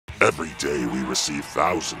Every day we receive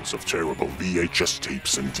thousands of terrible VHS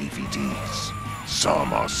tapes and DVDs.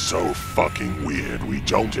 Some are so fucking weird we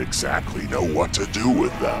don't exactly know what to do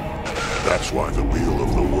with them. That's why the Wheel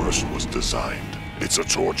of the Worst was designed. It's a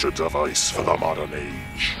torture device for the modern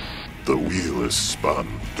age. The wheel is spun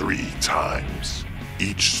 3 times.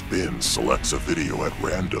 Each spin selects a video at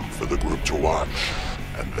random for the group to watch,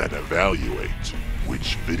 and then evaluate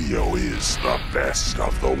which video is the best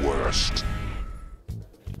of the worst.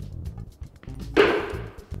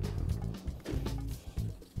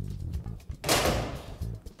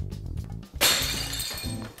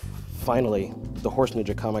 Finally, the Horse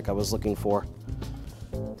Ninja comic I was looking for.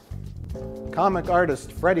 Comic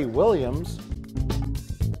artist Freddie Williams.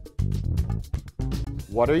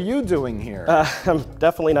 What are you doing here? I'm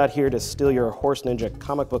definitely not here to steal your Horse Ninja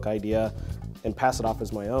comic book idea and pass it off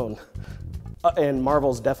as my own. And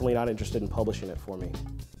Marvel's definitely not interested in publishing it for me.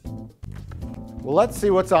 Well, let's see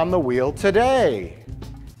what's on the wheel today.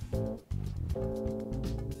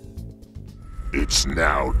 It's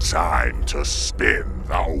now time to spin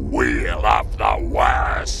the Wheel of the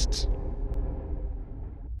Worst.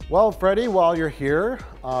 Well, Freddie, while you're here,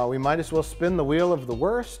 we might as well spin the Wheel of the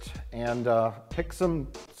Worst and pick some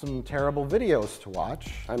terrible videos to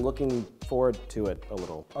watch. I'm looking forward to it a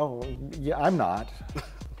little. Oh, yeah, I'm not.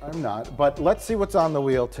 I'm not. But let's see what's on the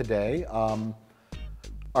wheel today.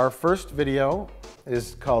 Our first video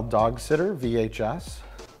is called Dog Sitter VHS.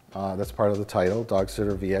 That's part of the title, Dog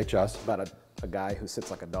Sitter VHS. About a guy who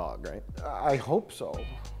sits like a dog, right? I hope so.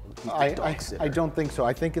 I don't think so.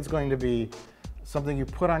 I think it's going to be something you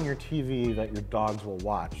put on your TV that your dogs will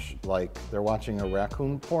watch, like they're watching a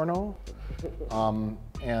raccoon porno,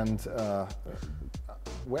 and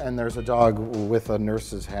there's a dog with a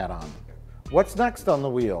nurse's hat on. What's next on the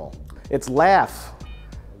wheel? It's Laugh,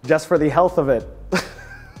 just for the health of it.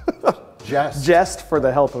 Just for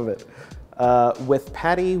the health of it. With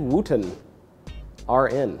Patty Wooten,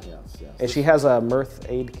 RN. Yes. And she has a mirth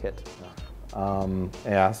aid kit.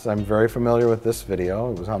 Yes, I'm very familiar with this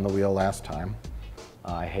video. It was on the wheel last time.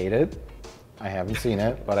 I hate it. I haven't seen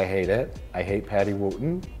it, but I hate it. I hate Patty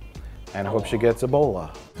Wooten, and I hope she gets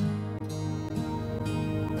Ebola.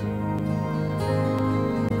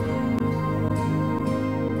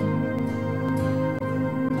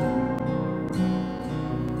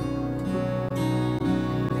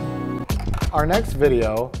 Our next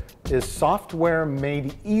video is Software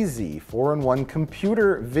Made Easy 4-in-1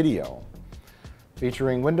 computer video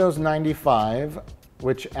featuring Windows 95,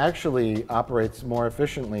 which actually operates more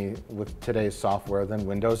efficiently with today's software than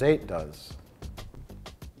Windows 8 does.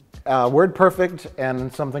 WordPerfect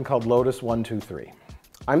and something called Lotus 123.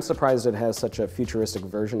 I'm surprised it has such a futuristic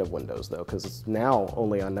version of Windows, though, because it's now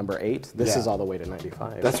only on number 8. This is all the way to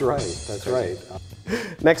 95. That's right. That's right.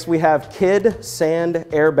 Next, we have Kid Sand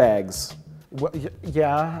Airbags. Well,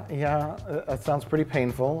 yeah, that sounds pretty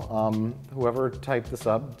painful. Whoever typed this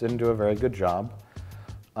up didn't do a very good job.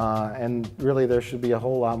 And really, there should be a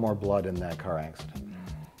whole lot more blood in that car accident.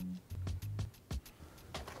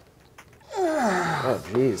 Oh,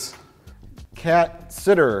 jeez. Cat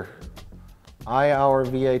Sitter, I-Hour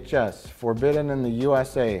VHS, forbidden in the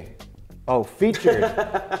USA. Oh, featured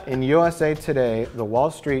in USA Today, The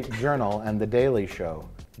Wall Street Journal, and The Daily Show.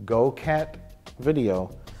 Go Cat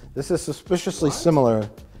Video. This is suspiciously similar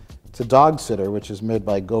to Dog Sitter, which is made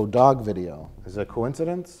by Go Dog Video. Is it a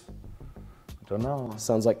coincidence? I don't know.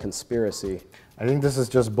 Sounds like conspiracy. I think this is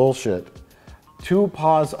just bullshit. 2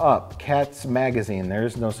 Paws Up, Cats Magazine. There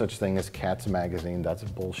is no such thing as Cats Magazine. That's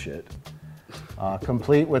bullshit.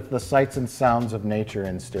 Complete with the sights and sounds of nature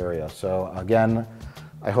in stereo. So again,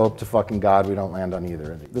 I hope to fucking God we don't land on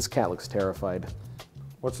either of these. This cat looks terrified.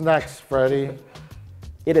 What's next, Freddie?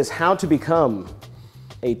 It is How to Become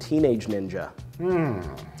a Teenage Ninja.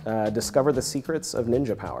 Discover the secrets of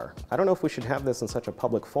ninja power. I don't know if we should have this in such a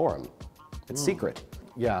public forum. It's secret.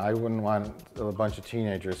 Yeah, I wouldn't want a bunch of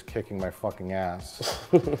teenagers kicking my fucking ass.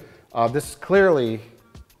 This clearly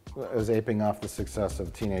is aping off the success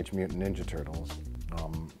of Teenage Mutant Ninja Turtles.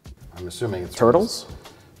 I'm assuming it's Turtles?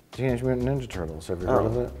 Teenage Mutant Ninja Turtles. Have you heard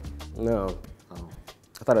of it? No.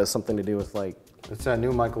 I thought it was something to do with like... It's that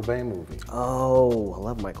new Michael Bay movie. Oh, I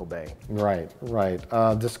love Michael Bay. Right.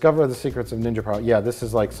 Discover the secrets of ninja power. Yeah, this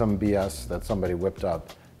is like some BS that somebody whipped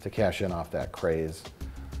up to cash in off that craze.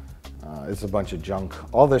 It's a bunch of junk.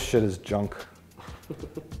 All this shit is junk.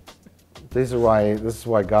 This is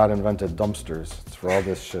why God invented dumpsters. It's for all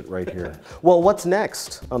this shit right here. Well, what's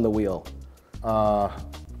next on the wheel?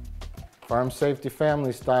 Farm Safety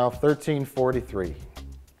Family Style 1343.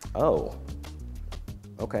 Oh.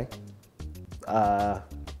 Okay.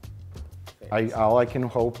 All I can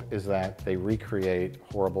hope is that they recreate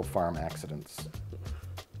horrible farm accidents.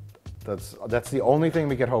 That's the only thing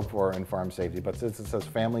we could hope for in farm safety. But since it says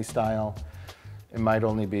family style, it might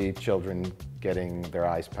only be children getting their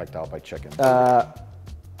eyes pecked out by chickens.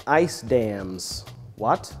 Ice dams.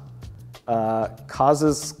 What?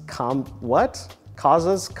 Causes combats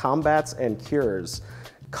and cures.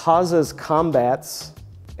 Causes combats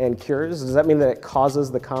and cures? Does that mean that it causes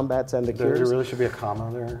the combats and the cures? There really should be a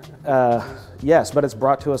comma there. Yes, but it's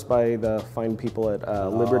brought to us by the fine people at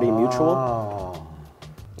Liberty Mutual.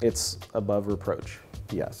 It's above reproach.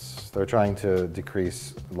 Yes, they're trying to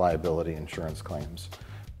decrease liability insurance claims.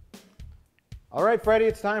 All right, Freddie,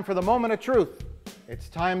 it's time for the moment of truth. It's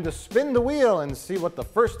time to spin the wheel and see what the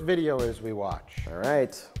first video is we watch. All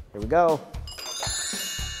right, here we go.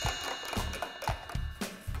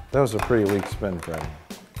 That was a pretty weak spin, Freddie.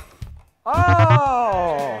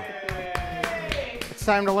 Oh! It's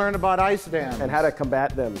time to learn about ice dams. And how to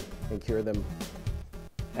combat them and cure them.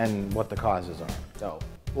 And what the causes are. Oh.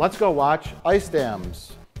 Let's go watch ice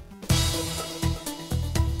dams.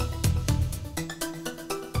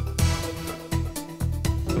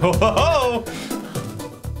 Whoa!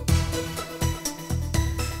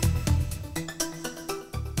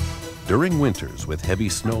 During winters with heavy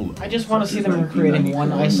snow. I just want to see them creating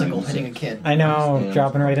one icicle hitting a kid. I know,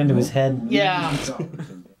 dropping right into his head. Yeah.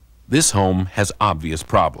 This home has obvious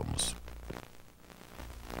problems.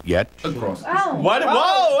 Yet, Oh. What?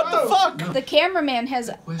 Whoa! What the fuck? The cameraman has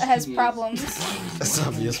problems. That's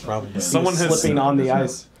obvious problem. Someone slipping on the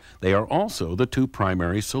ice. they are also the two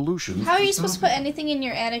primary solutions. How are you supposed to put anything in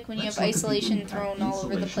your attic when you have isolation thrown all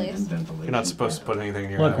over the place? You're not supposed to put anything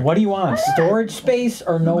in your Look, attic. what do you want? Storage space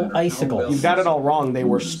or no icicles? You've got it all wrong. They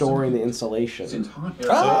were storing the insulation.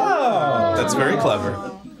 Oh! That's very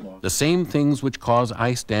clever. The same things which cause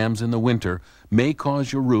ice dams in the winter may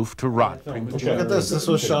cause your roof to rot. Look at this. This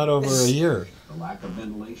was shot over a year.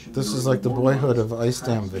 This is like the Boyhood of Ice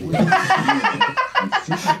Dam video.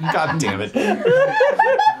 God damn it.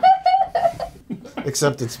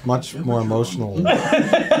 Except it's much more emotional.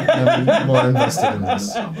 I'm more invested in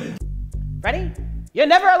this. Ready? You're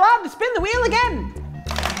never allowed to spin the wheel again!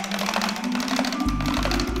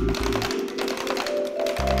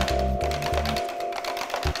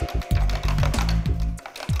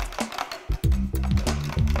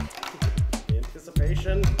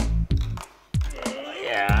 Anticipation.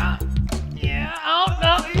 Yeah. Oh,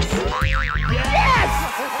 no. Yes!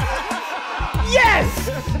 Yes!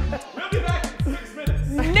 We'll be back in 6 minutes.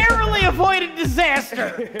 Narrowly avoided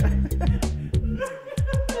disaster.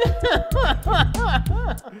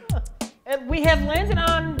 And we have landed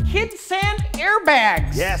on kid sand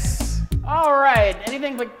airbags. Yes. All right.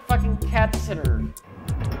 Anything but fucking cat sitter.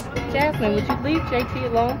 Jasmine, would you leave JT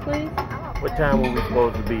alone, please? What time were we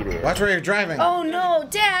supposed to be there? Watch where you're driving. Oh no,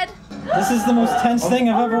 Dad! This is the most tense thing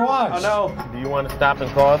I've ever watched. Oh no. Do you want to stop and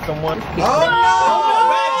call someone? Oh, no!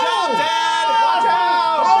 Bad job, Dad! Watch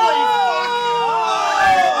out!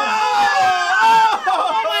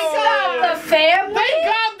 Oh my God! The family? Thank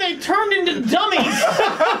God they turned into dummies.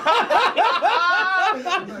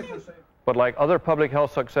 But like other public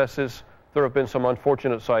health successes, there have been some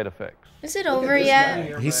unfortunate side effects. Is it over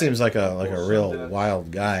yet? He seems like a real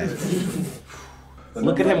wild guy.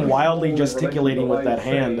 Look at him wildly gesticulating with that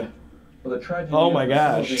hand. Oh my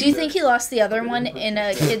gosh. Do you think he lost the other one in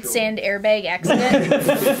a kid sand airbag accident?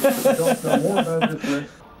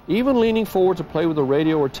 Even leaning forward to play with a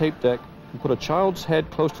radio or tape deck can put a child's head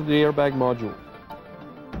close to the airbag module.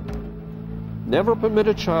 Never permit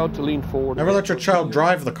a child to lean forward. Never let your child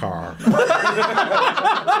drive the car.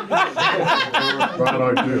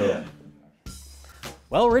 Bad idea.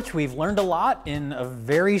 Well, Rich, we've learned a lot in a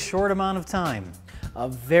very short amount of time. A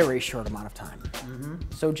very short amount of time.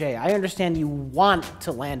 So, Jay, I understand you want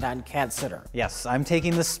to land on cat sitter. Yes, I'm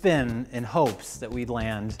taking the spin in hopes that we'd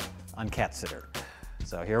land on cat sitter.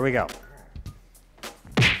 So here we go.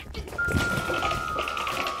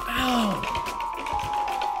 Ow!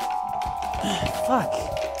 Fuck.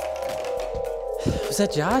 Was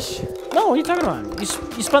that Josh? No, what are you talking about? You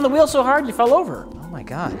spun the wheel so hard you fell over. Oh my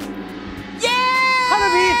God. How to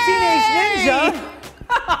be a teenage ninja?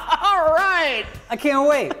 All right. I can't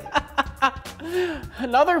wait.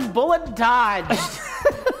 Another bullet dodged.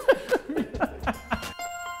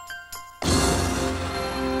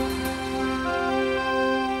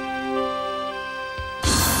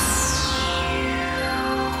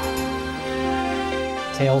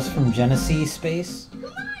 Tales from Genesee Space?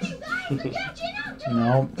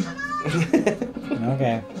 Nope.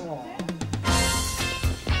 Okay.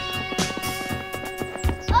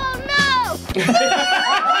 Oh no!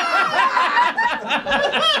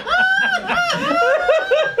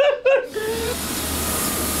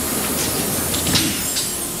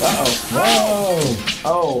 Whoa!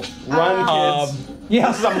 Oh, run, kids! Yeah,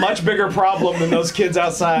 this is a much bigger problem than those kids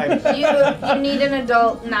outside. You need an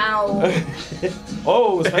adult now.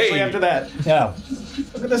 Oh, especially after that. Yeah.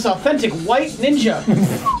 Look at this authentic white ninja.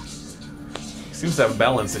 Seems to have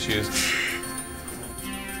balance issues.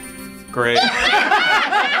 Great. It's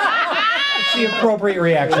the appropriate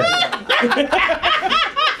reaction.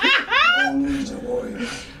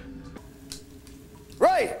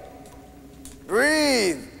 Right.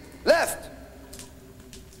 Breathe. Left.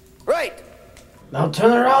 Right. Now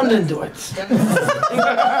turn around and do it.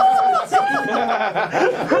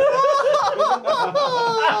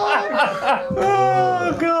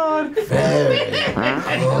 Oh, God.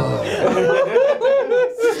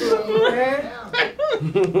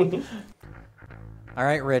 All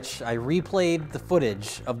right, Rich, I replayed the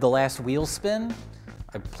footage of the last wheel spin.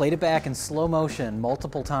 I played it back in slow motion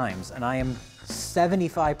multiple times, and I am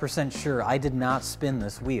 75% sure I did not spin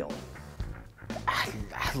this wheel.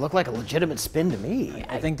 It looked like a legitimate spin to me.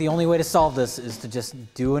 I think the only way to solve this is to just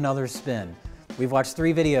do another spin. We've watched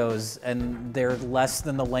 3 videos, and they're less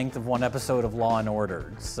than the length of one episode of Law and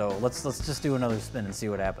Order. So let's just do another spin and see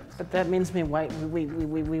what happens. But that means we might have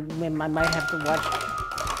to watch.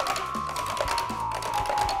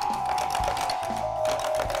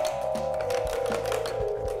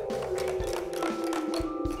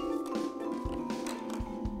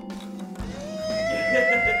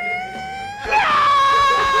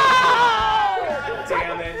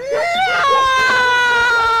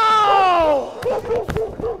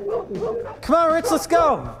 Come on, Rich, let's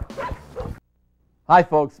go. Hi,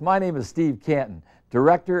 folks. My name is Steve Canton,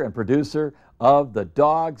 director and producer of the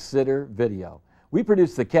Dog Sitter video. We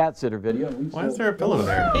produced the Cat Sitter video. Why is there a pillow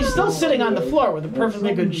there? He's still sitting on the floor with a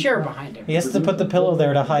perfectly good chair behind him. He has to put the pillow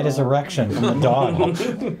there to hide his erection from the dog.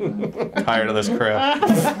 Tired of this crap.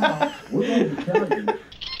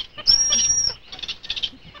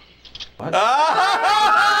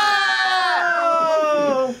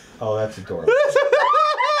 Oh, that's adorable.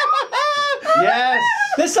 Yes!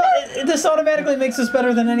 This automatically makes this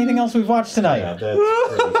better than anything else we've watched tonight. Yeah, that's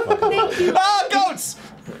pretty fucking Thank you. Ah, goats!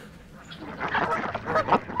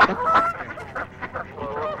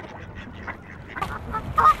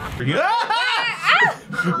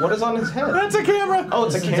 What is on his head? That's a camera. Oh,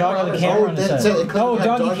 it's a camera. Dog on the camera on his head. Oh,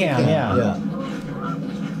 doggy cam, yeah. Yeah.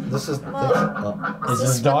 This is. Is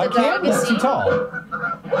this dog cam? That's too tall.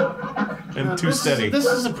 And too steady. This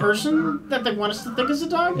is a person that they want us to think is a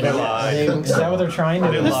dog? They lie. Is that what they're trying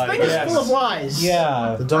to do? This thing is full of lies.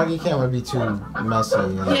 Yeah. The doggy cam would be too messy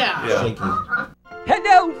and shaky.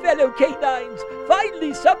 Hello, fellow canines.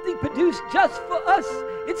 Finally, something produced just for us.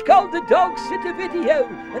 It's called the Dog Sitter video,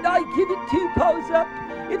 and I give it 2 paws up.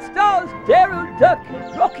 It stars Daryl Duck,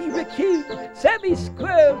 Rocky Raccoon, Sammy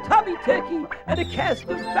Squirrel, Tommy Turkey, and a cast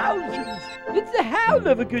of thousands. It's a howl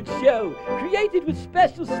of a good show, created with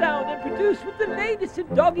special sound and produced with the latest in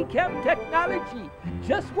doggy cam technology.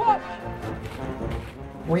 Just watch.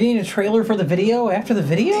 We're getting a trailer for the video after the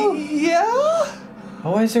video? Yeah?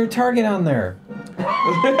 Oh, why is there a target on there?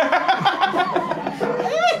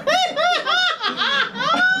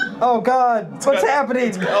 Oh God, what's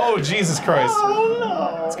happening? Oh, Jesus Christ. Oh,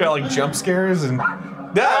 no. It's got like jump scares and...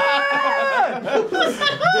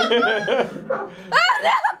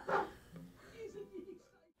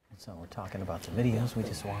 So we're talking about the videos we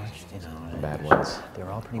just watched, you know. Bad ones.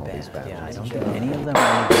 They're all pretty These bad. bad Yeah, I ones. don't think any of them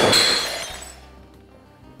are any good.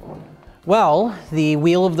 Well, the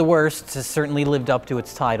Wheel of the Worst has certainly lived up to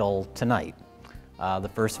its title tonight. The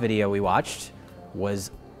first video we watched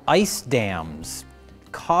was Ice Dams,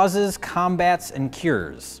 Causes, Combats, and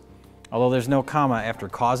Cures. Although there's no comma after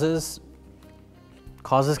causes.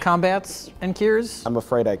 Causes, combats, and cures? I'm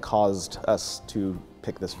afraid I caused us to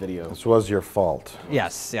pick this video. This was your fault.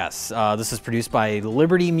 Yes, yes. This is produced by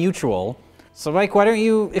Liberty Mutual. So Mike, why don't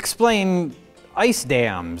you explain Ice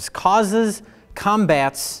Dams, Causes,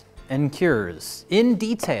 Combats, and Cures in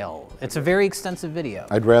detail. It's a very extensive video.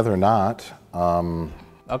 I'd rather not.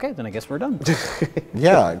 Okay, then I guess we're done.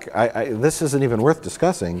 Yeah, this isn't even worth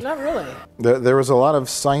discussing. Not really. There was a lot of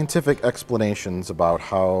scientific explanations about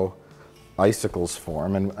how icicles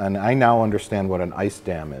form, and I now understand what an ice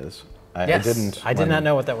dam is. Yes, I did not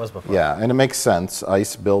know what that was before. Yeah, and it makes sense.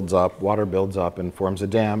 Ice builds up, water builds up and forms a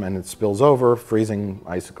dam, and it spills over, freezing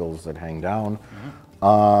icicles that hang down.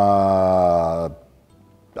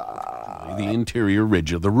 The interior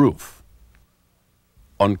ridge of the roof.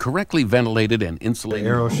 Uncorrectly ventilated and insulated.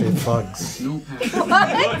 Arrow-shaped bugs. The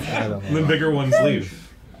bigger ones leave.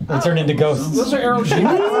 They turn into ghosts. Those are arrow-shaped.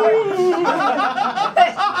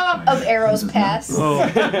 Of Arrows Pass. Oh.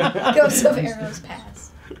 Ghosts of Arrows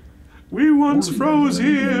Pass. We once froze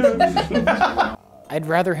here. I'd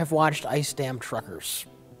rather have watched Ice Dam Truckers.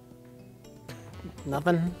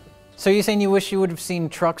 Nothing? So you're saying you wish you would have seen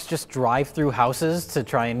trucks just drive through houses to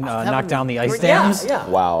try and knock down the ice Yeah, dams? yeah.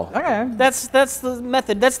 Wow. Okay. That's the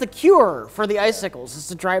method. That's the cure for the icicles, is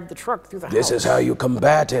to drive the truck through the house. This is how you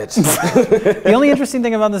combat it. The only interesting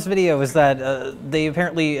thing about this video is that they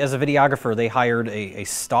apparently, as a videographer, they hired a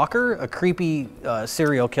stalker, a creepy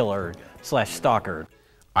serial killer / stalker.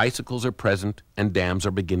 Icicles are present and dams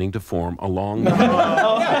are beginning to form along the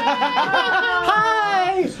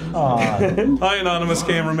Hi, anonymous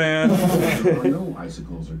cameraman. No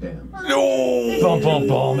icicles or dams. No! Boom, boom,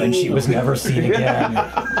 boom, and she was never seen again.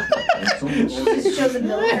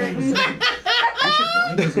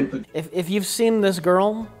 If you've seen this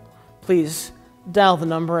girl, please dial the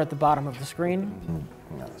number at the bottom of the screen.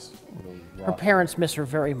 Yes. Her parents miss her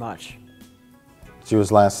very much. She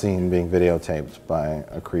was last seen being videotaped by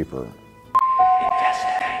a creeper.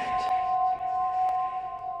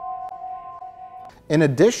 In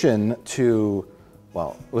addition to,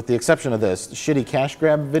 well, with the exception of this, shitty cash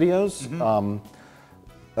grab videos,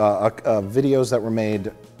 videos that were made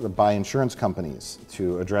by insurance companies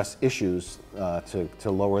to address issues to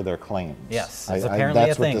lower their claims. Yes, it's apparently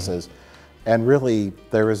that's a what thing. this is. And really,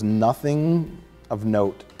 there is nothing of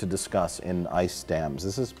note to discuss in ice dams.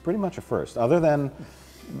 This is pretty much a first, other than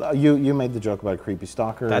you made the joke about a creepy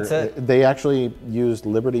stalker. That's it. They actually used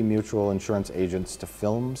Liberty Mutual insurance agents to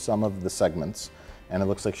film some of the segments, and it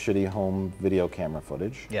looks like shitty home video camera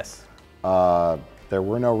footage. Yes. There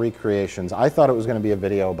were no recreations. I thought it was going to be a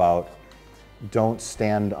video about don't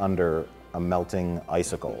stand under a melting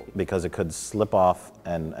icicle because it could slip off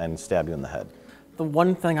and stab you in the head. The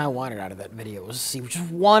one thing I wanted out of that video was to see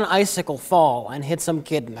just one icicle fall and hit some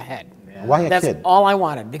kid in the head. Yeah. Why a that's kid? All I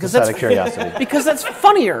wanted, because Just that's out of curiosity. Because that's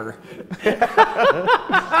funnier.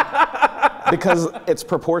 Because it's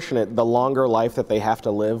proportionate. The longer life that they have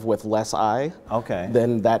to live with less eye,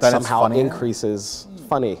 then that Then it's somehow funnier? increases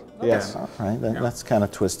funny. Yes. All right, that's kind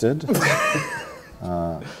of twisted.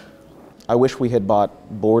 I wish we had bought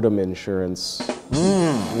boredom insurance.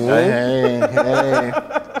 Hey.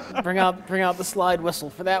 Bring out the slide whistle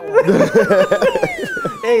for that one.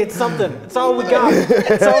 Hey, it's something. It's all we got.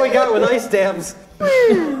 It's all we got with ice dams.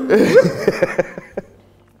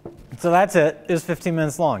 So that's it. It was 15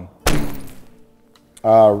 minutes long.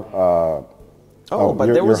 But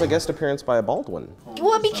there was a guest appearance by a Baldwin.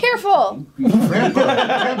 Well, be careful.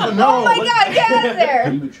 Grandpa, no. Oh my God, get out of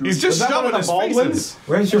there. He's just shoving his faces.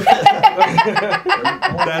 Where's your...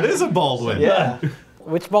 That is a Baldwin. Yeah.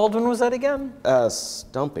 Which Baldwin was that again?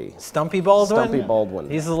 Stumpy. Stumpy Baldwin? Stumpy Baldwin.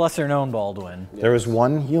 He's the lesser known Baldwin. There was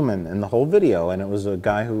one human in the whole video, and it was a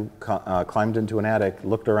guy who climbed into an attic,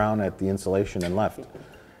 looked around at the insulation, and left.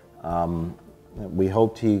 We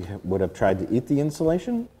hoped he would have tried to eat the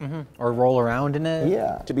insulation. Or roll around in it.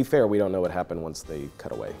 Yeah. To be fair, we don't know what happened once they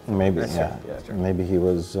cut away. Maybe, yeah. Maybe he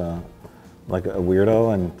was like a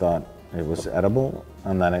weirdo and thought it was edible,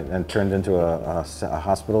 and then it turned into a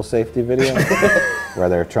hospital safety video where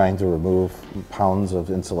they're trying to remove pounds of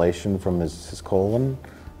insulation from his colon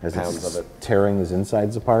as it's tearing his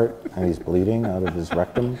insides apart, and he's bleeding out of his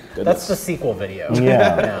rectum. That's the sequel video.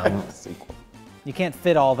 Yeah. You can't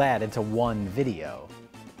fit all that into one video.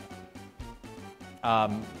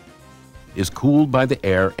 is cooled by the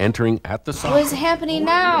air entering at the What socket. is happening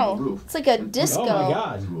now? It's like a disco. Oh my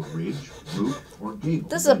God.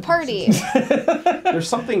 This is a party. There's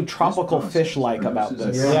something tropical fish-like about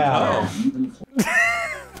this. Yeah.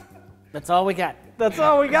 That's all we got. That's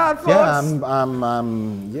all we got, folks.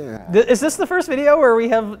 Yeah, Is this the first video where we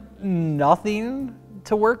have nothing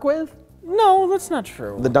to work with? No, that's not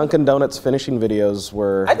true. The Dunkin' Donuts finishing videos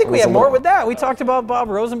were... I think we had more with that. We talked about Bob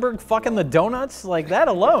Rosenberg fucking the donuts, like that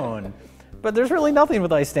alone. But there's really nothing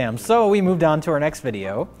with ice dams. So we moved on to our next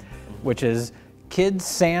video, which is Kids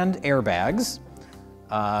Sand Airbags,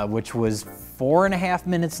 which was 4.5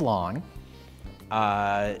 minutes long.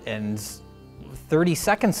 And 30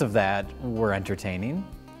 seconds of that were entertaining.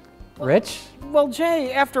 Rich? Well,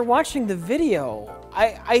 Jay, after watching the video,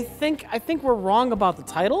 I think we're wrong about the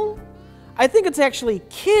title. I think it's actually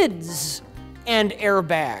Kids and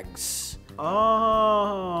Airbags. Oh.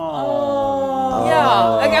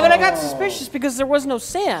 Yeah. I mean, I got suspicious because there was no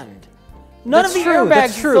sand. None of the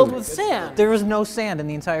airbags were filled with sand. There was no sand in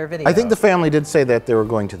the entire video. I think the family did say that they were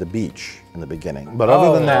going to the beach in the beginning, but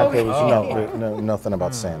other than that, there was nothing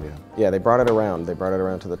about sand. Yeah, they brought it around. They brought it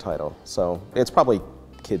around to the title. So it's probably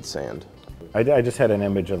Kid Sand. I just had an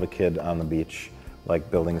image of a kid on the beach, like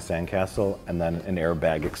building a sandcastle, and then an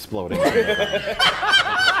airbag exploding.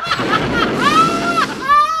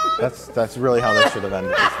 That's really how this should have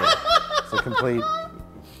ended. It's a complete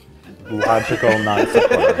logical non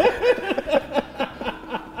sequitur.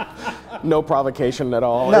 No provocation at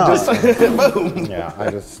all. No. Boom. Yeah,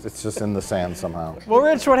 it's just in the sand somehow. Well,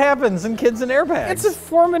 Rich, what happens in Kids and Airbags? It's a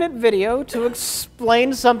 4-minute video to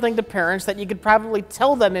explain something to parents that you could probably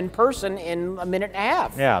tell them in person in a minute and a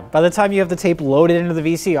half. Yeah, by the time you have the tape loaded into the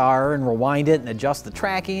VCR and rewind it and adjust the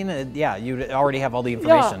tracking, yeah, you already have all the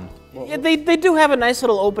information. Yeah, they do have a nice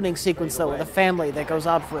little opening sequence, though, with a family that goes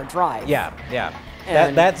out for a drive. Yeah, yeah.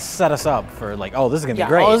 And That set us up for like, oh, this is going to be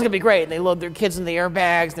great. Oh, this is going to be great. And they load their kids in the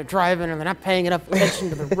airbags, they're driving, and they're not paying enough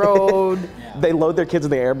attention to the road. They load their kids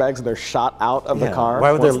in the airbags and they're shot out of the car.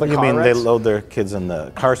 Why would once they? the You car mean wrecks. they load their kids in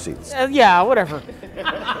the car seats? Yeah, whatever.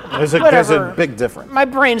 There's a Whatever. big difference. My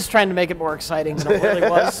brain's trying to make it more exciting than it really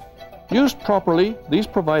was. Used properly, these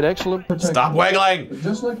provide excellent protection. Stop waggling!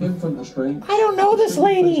 Just like infant restraint. I don't know this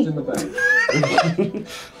lady. In the back.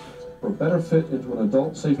 For better fit into an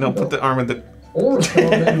adult safety No, belt. put the arm in the... Or a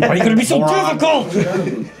child may Why are you gonna be so difficult?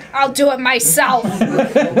 I'll do it myself.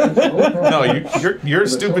 No, you're a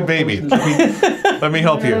stupid baby. Let me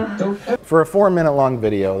help you. For a 4-minute long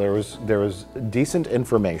video, there was decent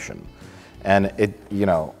information, and it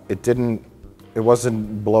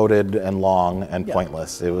wasn't bloated and long and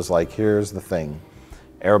pointless. It was like, here's the thing: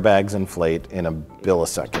 airbags inflate in a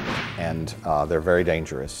millisecond, and they're very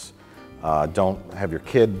dangerous. Don't have your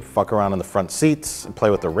kid fuck around in the front seats and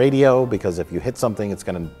play with the radio, because if you hit something, it's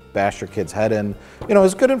going to bash your kid's head in.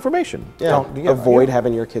 It's good information. Yeah. Avoid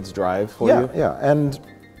having your kids drive for you. Yeah, and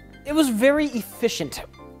It was very efficient.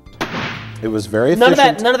 it was very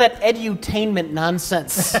efficient. None of that edutainment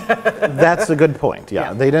nonsense. That's a good point.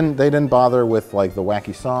 Yeah, they didn't bother with like the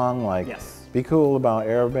wacky song, like "Be cool about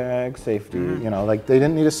airbag safety." Like they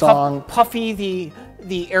didn't need a song. Puffy the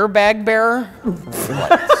airbag bearer.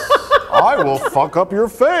 I will fuck up your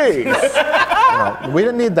face. We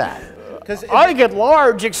didn't need that. I get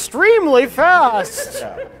large extremely fast.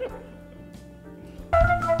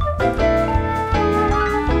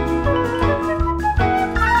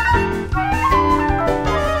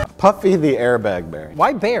 Puffy the airbag bear.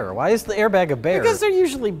 Why bear? Why is the airbag a bear? Because they're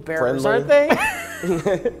usually bears, aren't they?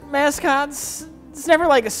 Mascots. It's never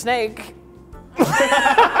like a snake.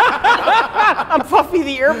 I'm Puffy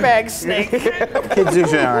the airbag snake. Kids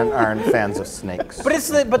usually aren't fans of snakes.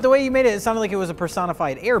 But the way you made it sounded like it was a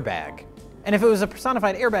personified airbag. And if it was a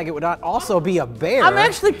personified airbag, it would not also be a bear. I'm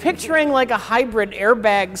actually picturing like a hybrid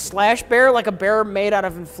airbag / bear, like a bear made out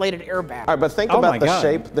of inflated airbag. All right, but think about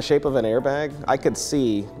the shape of an airbag. I could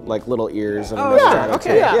see like little ears and a nose on it,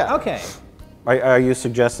 too. Okay. Are you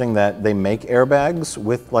suggesting that they make airbags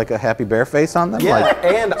with like a happy bear face on them? Yeah, like,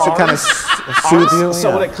 and to kind of soothe you?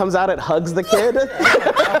 So when it comes out, it hugs the kid.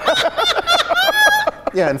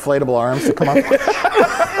 Yeah, inflatable arms to come up.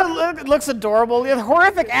 It looks adorable. A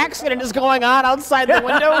horrific accident is going on outside the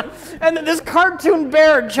window, and then this cartoon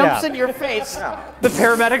bear jumps in your face. The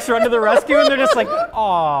paramedics run to the rescue, and they're just like,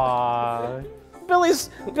 aww.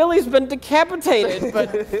 Billy's been decapitated,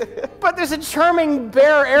 but there's a charming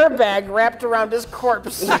bear airbag wrapped around his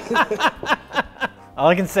corpse. All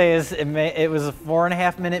I can say is it was a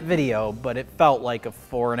 4.5-minute video, but it felt like a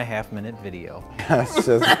 4.5-minute video. That's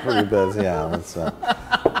just pretty good. Yeah,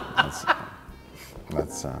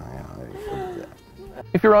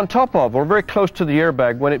 If you're on top of or very close to the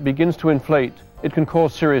airbag when it begins to inflate, it can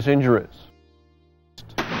cause serious injuries.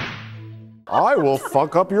 I will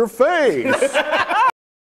fuck up your face.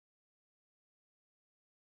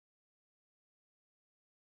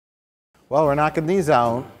 Well, we're knocking these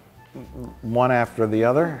out one after the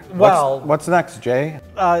other. Well, what's next, Jay?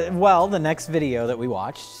 Well, the next video that we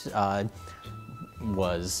watched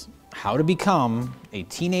was how to become a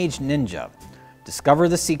teenage ninja. Discover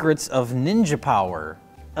the secrets of ninja power.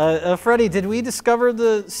 Freddie, did we discover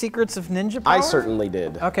the secrets of ninja power? I certainly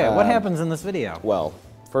did. Okay, what happens in this video? Well,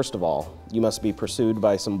 first of all, you must be pursued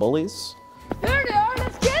by some bullies. There they are,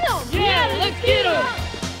 let's get them! Yeah, let's get them!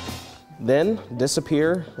 Then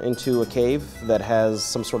disappear into a cave that has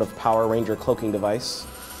some sort of Power Ranger cloaking device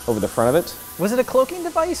over the front of it. Was it a cloaking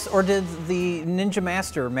device, or did the ninja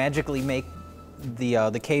master magically make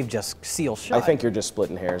the cave just seal shut? I think you're just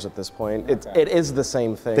splitting hairs at this point. It is the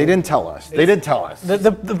same thing. They didn't tell us. They did tell us.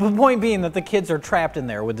 The point being that the kids are trapped in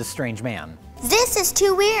there with this strange man. This is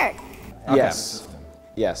too weird. Okay.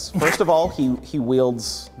 Yes. First of all, he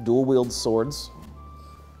dual wields swords,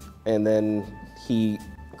 and then he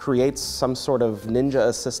creates some sort of ninja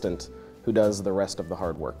assistant who does the rest of the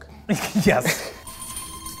hard work. Yes.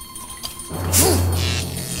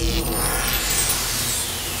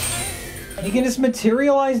 He can just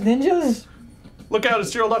materialize ninjas? Look out,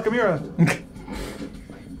 it's Gerald Nakamura.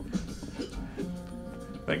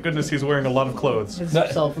 Thank goodness he's wearing a lot of clothes. Hits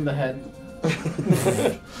himself in the head.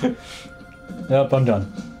 Yep, I'm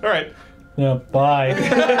done. All right. Yeah,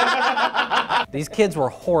 bye. These kids were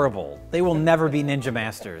horrible. They will never be ninja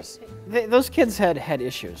masters. Those kids had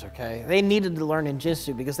issues, okay? They needed to learn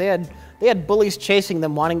ninjutsu because they had bullies chasing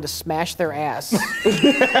them wanting to smash their ass.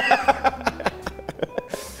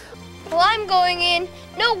 Well, I'm going in.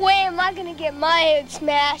 No way am I gonna get my head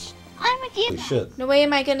smashed. I'm a demon. Shit. No way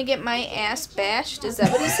am I gonna get my ass bashed. Is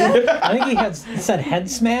that what he said? I think he said head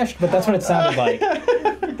smashed, but that's what it sounded like.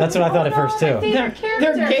 That's what I thought at first too.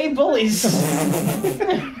 They're gay bullies.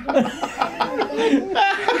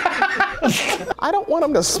 I don't want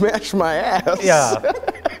him to smash my ass. Yeah.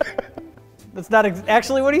 That's not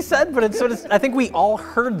actually what he said, but it's sort of. I think we all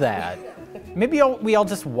heard that. Maybe we all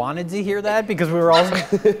just wanted to hear that because we were all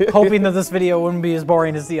hoping that this video wouldn't be as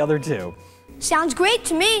boring as the other two. Sounds great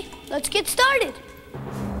to me. Let's get started.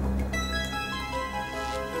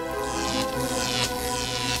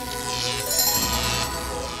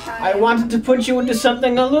 I wanted to put you into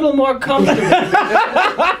something a little more comfortable.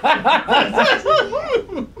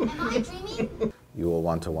 You will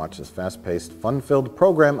want to watch this fast-paced, fun-filled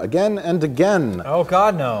program again and again. Oh,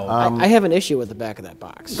 God, no. I have an issue with the back of that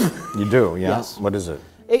box. You do, yeah? Yes. What is it?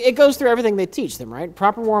 It goes through everything they teach them, right?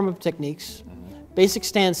 Proper warm-up techniques, basic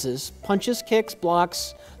stances, punches, kicks,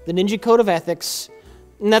 blocks, the ninja code of ethics,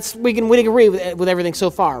 and that's we can agree with everything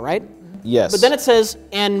so far, right? Yes. But then it says,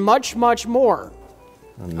 and much, much more.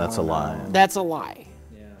 And that's a lie. That's a lie.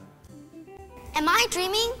 Am I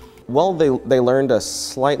dreaming? Well, they learned a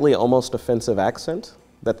slightly almost offensive accent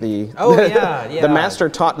that the yeah. the master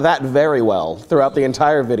taught that very well throughout the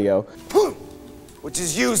entire video. Which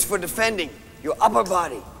is used for defending your upper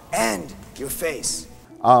body and your face.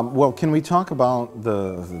 Well, can we talk about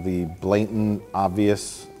the blatant,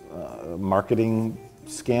 obvious marketing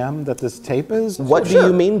scam that this tape is? What do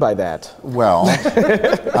you mean by that? Well,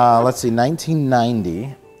 let's see,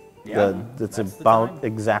 1990. Yeah, that's about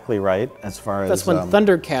exactly right as far That's as... when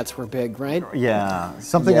Thundercats were big, right? Yeah,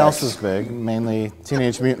 something else is big, mainly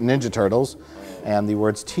Teenage Mutant Ninja Turtles. And the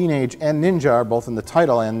words teenage and ninja are both in the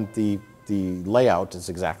title, and the layout is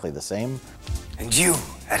exactly the same. And you,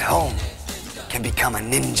 at home, can become a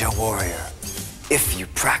ninja warrior if you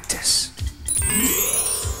practice.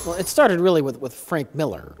 Well, it started really with Frank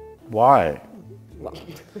Miller. Why?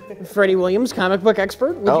 Freddie Williams, comic book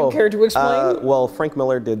expert. Would you care to explain? Well, Frank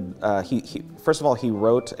Miller did. He first of all, he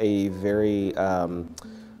wrote a very let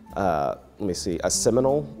me see, a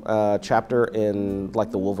seminal chapter in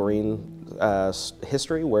like the Wolverine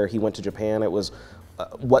history, where he went to Japan. It was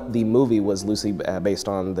what the movie was loosely based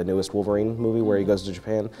on the newest Wolverine movie, where he goes to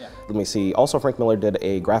Japan. Yeah. Let me see. Also, Frank Miller did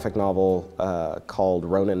a graphic novel called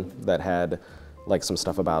Ronin that had like some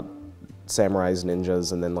stuff about samurais,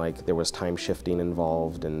 ninjas, and then like there was time shifting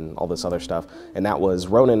involved and all this other stuff. And that was,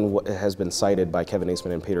 Ronin has been cited by Kevin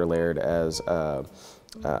Eastman and Peter Laird as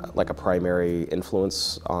like a primary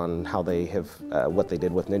influence on how they have, what they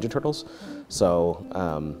did with Ninja Turtles. So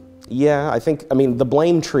yeah, I mean, the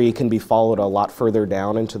blame tree can be followed a lot further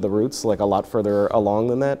down into the roots, like a lot further along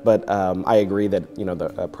than that. But I agree that, you know,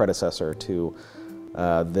 the predecessor to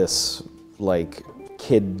this like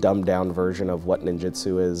kid dumbed down version of what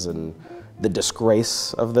ninjutsu is and the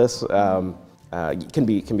disgrace of this can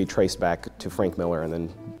be traced back to Frank Miller and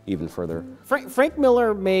then even further. Frank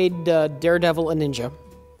Miller made Daredevil a ninja,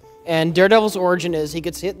 and Daredevil's origin is he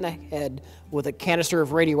gets hit in the head with a canister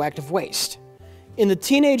of radioactive waste. In the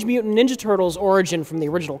Teenage Mutant Ninja Turtles origin from the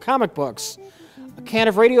original comic books, a can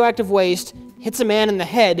of radioactive waste hits a man in the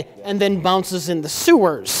head and then bounces in the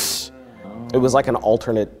sewers. It was like an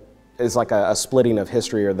alternate, it's like a splitting of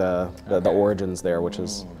history or the origins there, which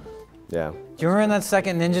is, yeah. Do you remember in that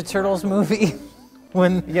second Ninja Turtles movie?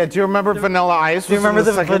 Yeah, do you remember Vanilla Ice? Do you remember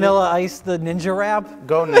the Vanilla Ice, the ninja rap?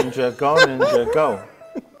 Go ninja, go ninja, go.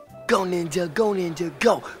 Go ninja, go ninja,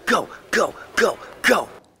 go, go, go, go, go.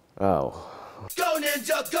 Oh. Go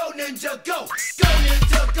ninja, go ninja, go. Go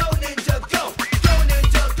ninja, go ninja, go. Go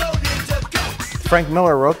ninja, go ninja, go. Frank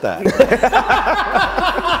Miller wrote that.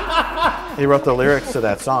 He wrote the lyrics to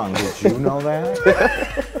that song. Did you know that?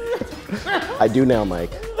 I do now,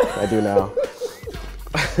 Mike. I do now.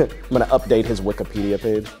 I'm gonna update his Wikipedia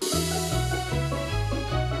page.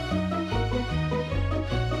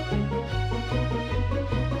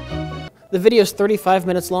 The video's 35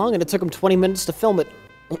 minutes long, and it took him 20 minutes to film it.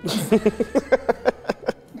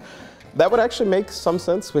 That would actually make some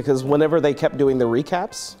sense, because whenever they kept doing the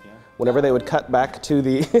recaps, whenever they would cut back to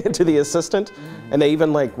the to the assistant, and they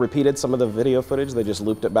even like repeated some of the video footage. They just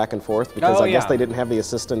looped it back and forth because I guess they didn't have the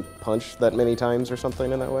assistant punch that many times or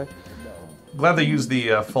something in that way. Glad they used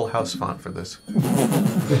the Full House font for this.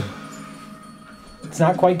 It's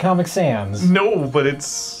not quite Comic Sans. No, but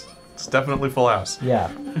it's definitely Full House. Yeah.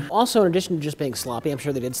 Also, in addition to just being sloppy, I'm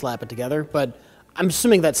sure they did slap it together, but I'm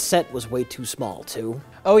assuming that set was way too small, too.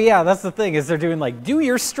 Oh yeah, that's the thing, is they're doing like, do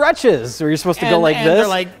your stretches, or you're supposed to go like and this. they're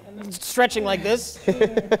like stretching like this.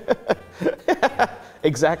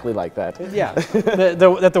 Exactly like that. Yeah.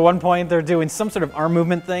 At the one point, they're doing some sort of arm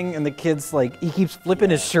movement thing, and the kid's like, he keeps flipping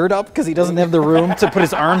his shirt up because he doesn't have the room to put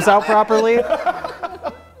his arms out properly.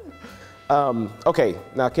 Okay,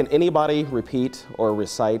 now can anybody repeat or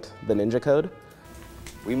recite the ninja code?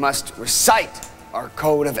 We must recite our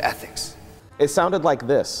code of ethics. It sounded like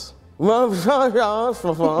this. One.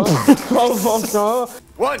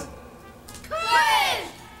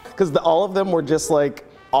 Because all of them were just like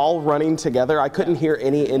all running together. I couldn't hear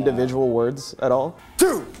any individual words at all.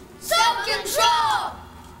 2. Self-control!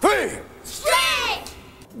 3. Strength!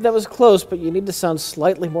 That was close, but you need to sound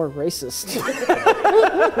slightly more racist.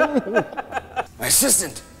 My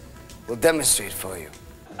assistant will demonstrate for you.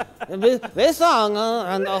 This song,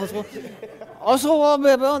 and also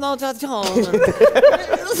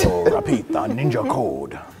repeat the ninja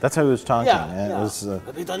code. That's how he was talking. Yeah. It was,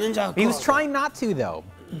 He was trying not to, though.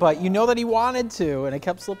 But you know that he wanted to, and it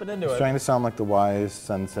kept slipping into it. trying to sound like the wise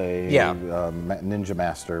sensei ninja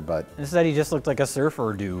master, but instead he just looked like a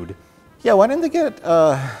surfer dude. yeah, why didn't they get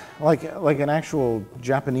like an actual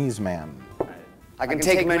Japanese man? I can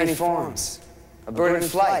take many forms. A bird in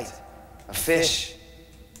flight, a fish,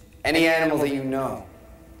 any animal that you know.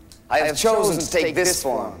 I have chosen to take this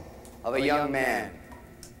form of a young man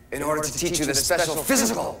in order to teach you the special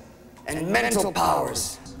physical and mental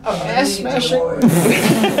powers. Ass smashing.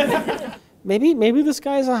 maybe this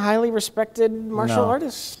guy's a highly respected martial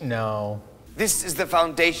artist. No. This is the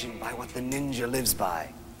foundation by what the ninja lives by,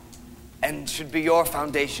 and should be your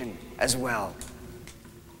foundation as well.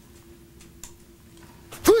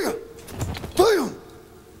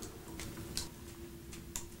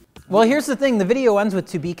 Well, here's the thing. The video ends with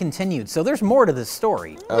 "to be continued," so there's more to this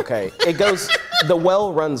story. Okay, it goes. The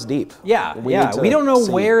well runs deep. Yeah, We don't know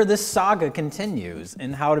see. where this saga continues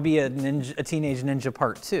and how to be a teenage ninja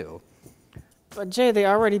part 2. But Jay, they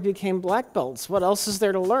already became black belts. What else is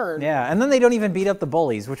there to learn? Yeah, and then they don't even beat up the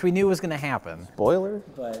bullies, which we knew was going to happen. Spoiler?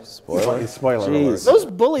 Spoiler Jeez. alert. Those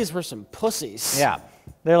bullies were some pussies. Yeah.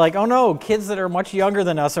 They're like, oh no, kids that are much younger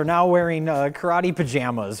than us are now wearing karate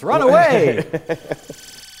pajamas. Run away!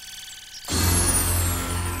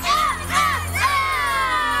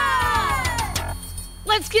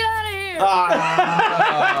 Let's get out of here!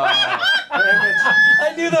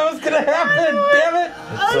 I knew that was gonna happen. Damn it!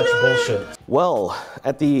 It's such bullshit. Well,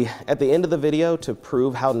 at the end of the video, to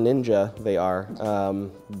prove how ninja they are,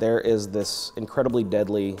 there is this incredibly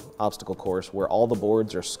deadly obstacle course where all the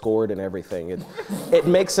boards are scored and everything. It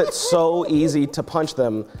makes it so easy to punch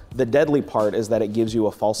them. The deadly part is that it gives you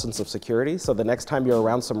a false sense of security. So the next time you're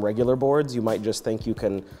around some regular boards, you might just think you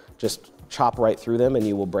can just chop right through them and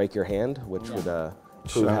you will break your hand, which would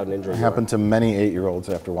prove how ninja you are. Happened to many 8-year-olds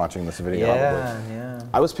after watching this video. Yeah.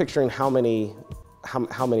 I was picturing how many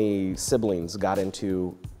siblings got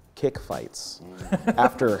into kick fights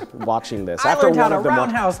after watching this. I after learned how one to of them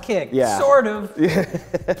roundhouse kick, Yeah. sort of.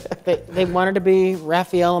 They wanted to be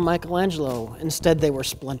Raphael and Michelangelo. Instead, they were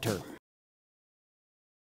Splinter.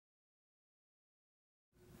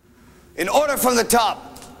 In order from the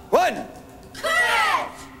top. 1.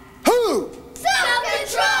 Who?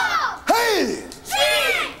 Self-control! Hey!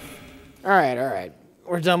 All right.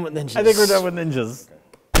 We're done with ninjas. I think we're done with ninjas.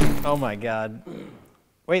 Oh my god.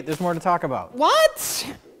 Wait, there's more to talk about. What?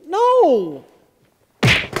 No!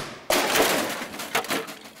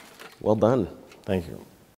 Well done. Thank you.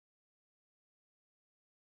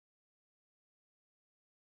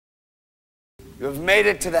 You have made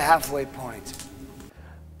it to the halfway point.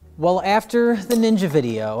 Well, after the ninja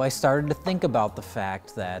video, I started to think about the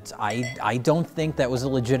fact that I don't think that was a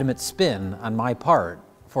legitimate spin on my part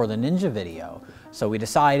for the ninja video. So we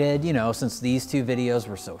decided, since these 2 videos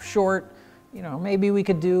were so short, maybe we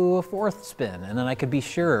could do a 4th spin, and then I could be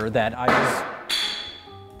sure that I was...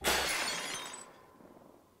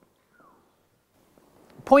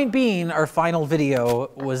 Point being, our final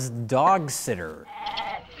video was Dog Sitter.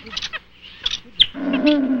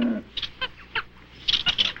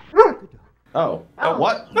 Oh.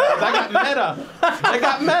 What? That got meta. That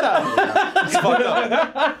got meta. It's fucked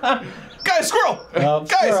up. Guys, squirrel! Guys!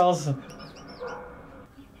 Squirrels.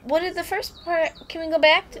 What did the first part? Can we go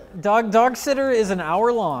back to? Dog Sitter is an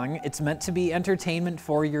hour long. It's meant to be entertainment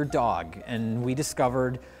for your dog. And we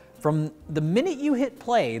discovered from the minute you hit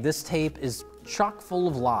play, this tape is chock full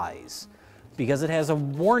of lies because it has a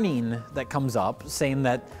warning that comes up saying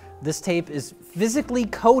that this tape is physically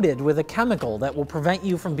coated with a chemical that will prevent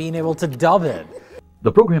you from being able to dub it.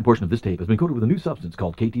 The program portion of this tape has been coated with a new substance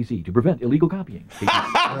called KTC to prevent illegal copying.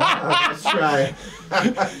 Let's try.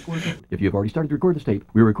 If you have already started to record this tape,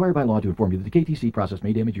 we are required by law to inform you that the KTC process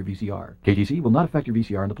may damage your VCR. KTC will not affect your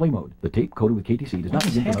VCR in the play mode. The tape coated with KTC does not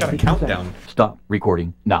begin It's got a countdown. Stop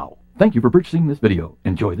recording now. Thank you for purchasing this video.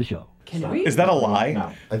 Enjoy the show. Is that a lie?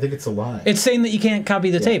 No, I think it's a lie. It's saying that you can't copy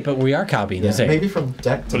the tape, but we are copying the tape. Maybe from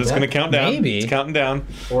deck to But it's deck. going to count down. Maybe. It's counting down.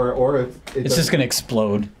 Or It's just going to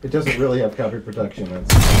explode. It doesn't really have copy protection.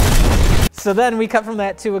 So then we cut from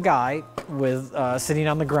that to a guy with sitting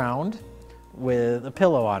on the ground with a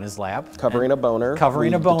pillow on his lap. Covering a boner.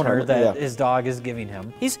 Covering a boner that yeah. his dog is giving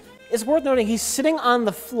him. It's worth noting he's sitting on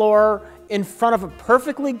the floor in front of a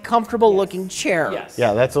perfectly comfortable looking chair. Yes.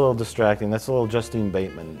 Yeah, that's a little distracting. That's a little Justine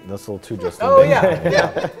Bateman. That's a little too Justine Oh Bateman.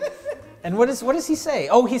 yeah. And what does he say?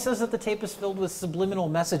 Oh, he says that the tape is filled with subliminal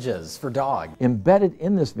messages for dog. Embedded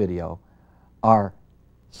in this video are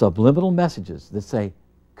subliminal messages that say,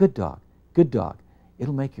 good dog,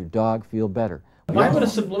 it'll make your dog feel better. Why would a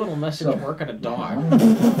subliminal message work on a dog?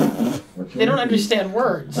 They don't understand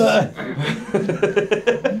words. Just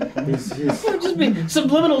be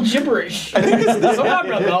subliminal gibberish. I think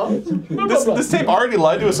this tape already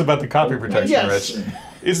lied to us about the copy protection, Yes. Rich.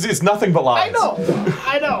 It's nothing but lies.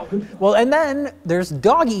 I know. Well, and then there's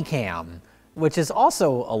doggy cam, which is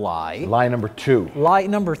also a lie. Lie number 2. Lie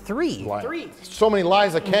number 3. So many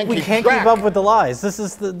lies I can't We keep can't track. keep up with the lies. This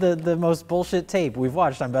is the most bullshit tape we've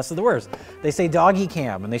watched on Best of the Worst. They say doggy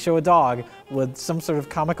cam, and they show a dog with some sort of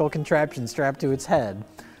comical contraption strapped to its head.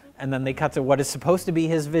 And then they cut to what is supposed to be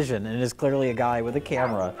his vision, and it is clearly a guy with a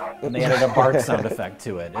camera, and they added a bark sound effect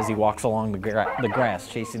to it as he walks along the grass,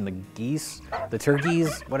 chasing the geese, the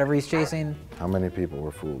turkeys, whatever he's chasing. How many people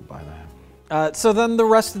were fooled by that? So then the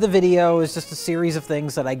rest of the video is just a series of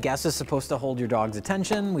things that I guess is supposed to hold your dog's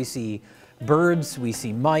attention. We see birds, we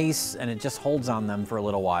see mice, and it just holds on them for a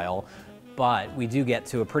little while. But we do get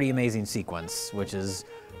to a pretty amazing sequence, which is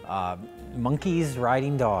monkeys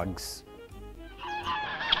riding dogs.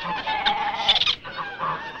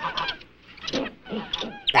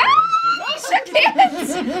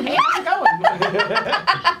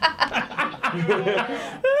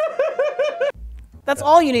 That's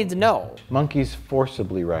all you need to know. Monkeys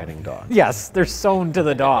forcibly riding dogs. Yes, they're sewn to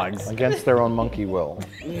the dogs. Against their own monkey will.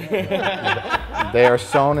 They are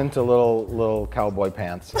sewn into little cowboy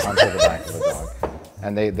pants onto the back of the dog.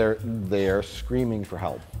 And they are screaming for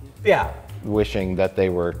help. Yeah. Wishing that they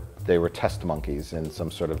were test monkeys in some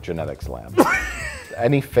sort of genetics lab.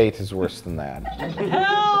 Any fate is worse than that.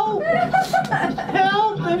 Help!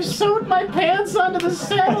 Help! They've sewed my pants onto the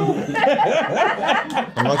saddle.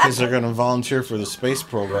 The monkeys are going to volunteer for the space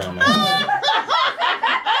program.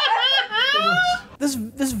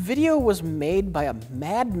 This video was made by a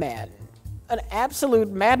madman. An absolute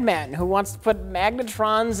madman who wants to put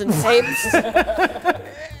magnetrons and tapes.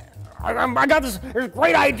 I got this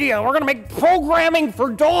great idea. We're gonna make programming for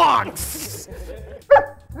dogs.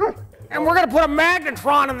 And we're gonna put a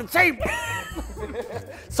magnetron in the tape.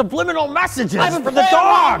 Subliminal messages I've been for the playing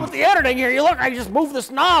around dog. with the editing here. You look, I just move this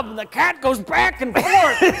knob and the cat goes back and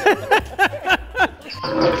forth.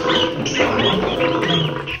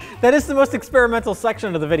 That is the most experimental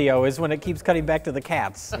section of the video, is when it keeps cutting back to the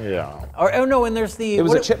cats. Yeah. Oh no, and there's the... It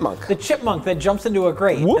was a chipmunk. The chipmunk that jumps into a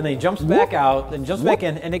grate, and then he jumps back out, then jumps back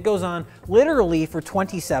in, and it goes on literally for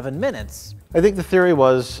 27 minutes. I think the theory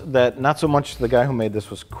was that not so much the guy who made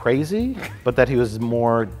this was crazy, but that he was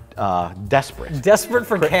more desperate. Desperate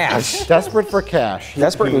for cash. Desperate for cash.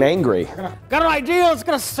 Desperate and angry. Got an idea that's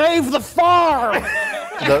gonna save the farm.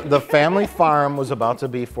 The family farm was about to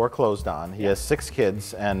be foreclosed on. He has 6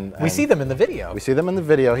 kids, and We see them in the video. We see them in the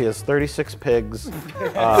video. He has 36 pigs,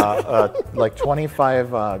 like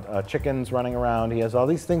 25 chickens running around. He has all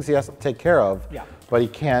these things he has to take care of, but he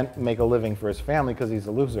can't make a living for his family because he's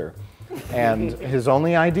a loser. And his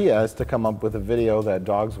only idea is to come up with a video that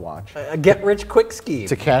dogs watch. A get-rich-quick scheme.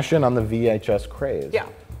 To cash in on the VHS craze. Yeah.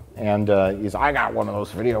 And I got one of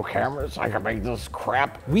those video cameras. I can make this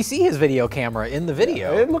crap. We see his video camera in the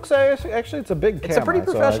video. It looks actually it's a big camera. It's a pretty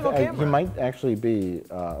professional camera. He might actually be.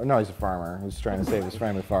 No, he's a farmer who's trying to save his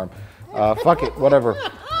family farm. Fuck it, whatever.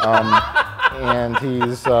 And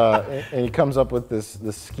he comes up with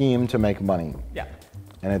this scheme to make money. Yeah.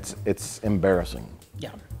 And it's embarrassing.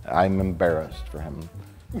 Yeah. I'm embarrassed for him.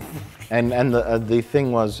 And the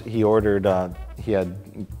thing was, he ordered, he had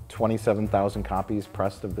 27,000 copies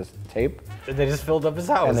pressed of this tape. They just filled up his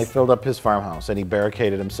house. And they filled up his farmhouse, and he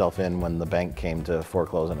barricaded himself in when the bank came to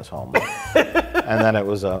foreclose on his home. And then it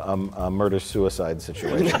was a murder-suicide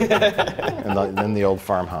situation in the old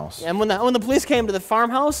farmhouse. And when the police came to the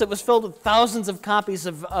farmhouse, it was filled with thousands of copies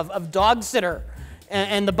of Dog Sitter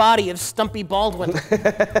and the body of Stumpy Baldwin.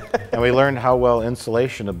 And we learned how well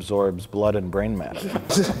insulation absorbs blood and brain matter.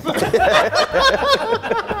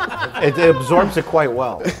 It absorbs it quite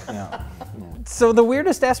well. Yeah. So the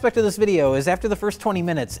weirdest aspect of this video is after the first 20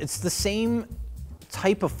 minutes, it's the same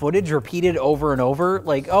type of footage repeated over and over.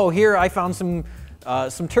 Like, oh, here I found some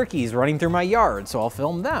turkeys running through my yard, so I'll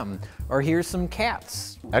film them. Or here's some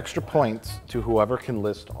cats. Extra points to whoever can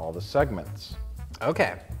list all the segments.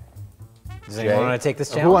 Okay. Does anyone want to take this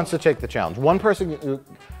challenge? Who wants to take the challenge? One person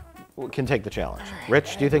can take the challenge.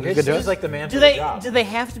 Rich, do you think you could do it? Like the man do they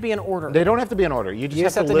have to be in order? They don't have to be in order. You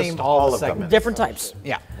just have to list name all the of them. Different types.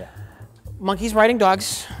 Yeah. Monkeys riding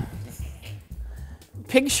dogs.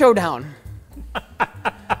 Pig showdown.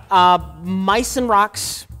 Mice and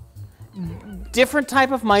rocks. Different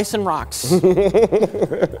type of mice and rocks.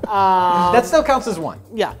 That still counts as one.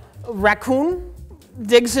 Yeah. Raccoon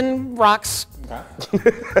digs in rocks.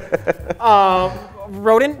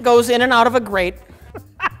 Rodent goes in and out of a grate.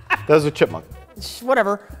 There's a chipmunk.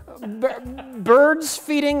 Whatever. Birds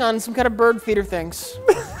feeding on some kind of bird feeder things.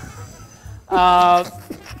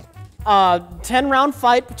 10-round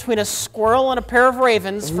fight between a squirrel and a pair of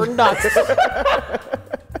ravens for nuts.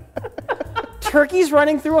 Turkeys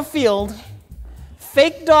running through a field.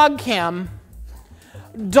 Fake dog cam.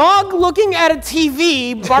 Dog looking at a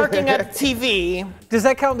TV, barking at a TV. Does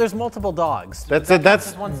that count? There's multiple dogs. That's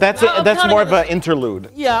more of an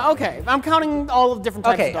interlude. Yeah, okay. I'm counting all the different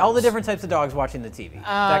types of dogs. Okay, all the different types of dogs watching the TV.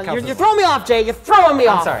 That counts. You're throwing me off, Jay. You're throwing me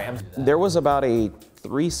off. I'm sorry. There was about a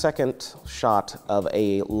 3-second shot of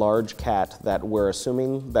a large cat that we're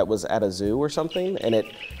assuming that was at a zoo or something, and it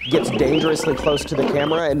gets dangerously close to the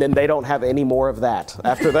camera, and then they don't have any more of that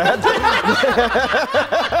after that.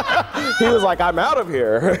 He was like, I'm out of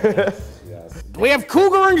here. Do we have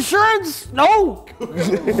cougar insurance? No.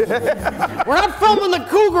 We're not filming the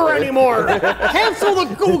cougar anymore. Cancel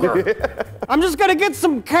the cougar. I'm just gonna get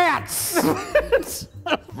some cats.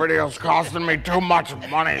 Video's costing me too much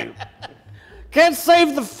money. Can't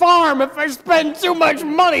save the farm if I spend too much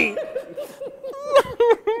money.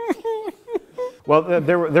 Well,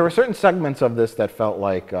 there were certain segments of this that felt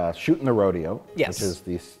like shooting the rodeo, yes. Which is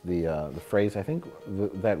the phrase I think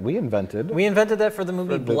that we invented. We invented that for the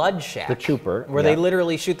movie Blood Shack, the Trooper, where they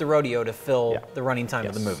literally shoot the rodeo to fill the running time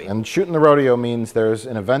of the movie. And shooting the rodeo means there's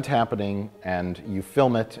an event happening, and you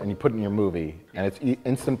film it and you put it in your movie, and it's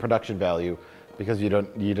instant production value because you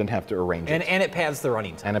didn't have to arrange it. And it pads the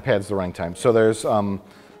running time. And it pads the running time. So there's I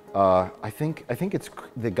think it's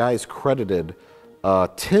the guy's credited.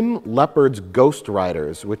 Tim Leopard's Ghost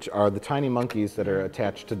Riders, which are the tiny monkeys that are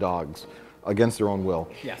attached to dogs against their own will.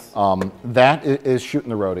 Yes. That is shooting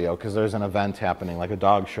the rodeo because there's an event happening, like a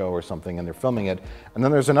dog show or something, and they're filming it. And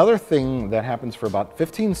then there's another thing that happens for about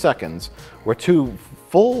 15 seconds where two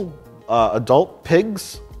full adult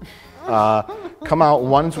pigs come out.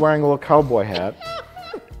 One's wearing a little cowboy hat,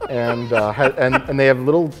 and they have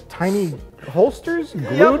little tiny holsters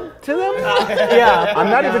glued to them? Yeah. I'm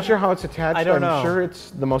not even sure how it's attached. I don't know. I'm sure it's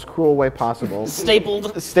the most cruel way possible.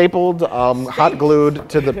 Stapled. Stapled, hot glued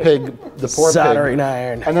to the pig, the poor Soldering pig.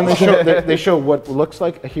 iron. And then they show what looks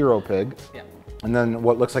like a hero pig, and then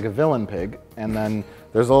what looks like a villain pig, and then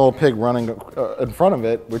there's a little pig running in front of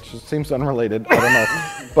it, which seems unrelated. I don't know.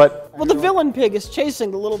 But well, the villain pig is chasing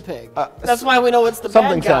the little pig. That's why we know it's the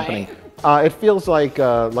something's bad guy. happening. It feels like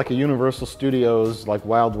a Universal Studios, like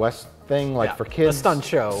Wild West thing, like for kids. A stunt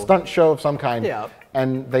show. Stunt show of some kind. Yeah.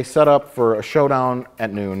 And they set up for a showdown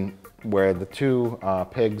at noon where the two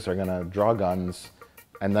pigs are gonna draw guns,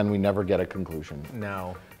 and then we never get a conclusion.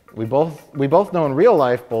 No. We both know in real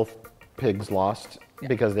life both pigs lost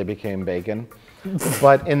because they became bacon.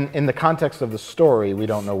 But in the context of the story, we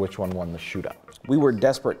don't know which one won the shootout. We were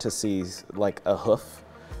desperate to see like a hoof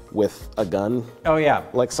with a gun. Oh yeah.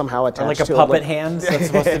 Like somehow attached or like a to puppet it. hand that's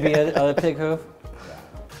supposed to be a pig hoof.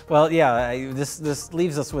 Well, yeah, this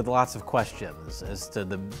leaves us with lots of questions as to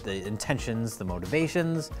the intentions, the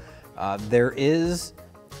motivations. There is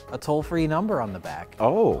a toll-free number on the back.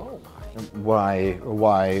 Oh.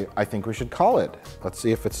 Why? I think we should call it. Let's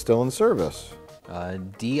see if it's still in service.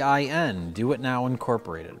 DIN, Do It Now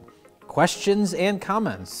Incorporated. Questions and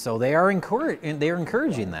comments. So they are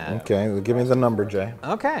encouraging that. Okay, well, give me the number, Jay.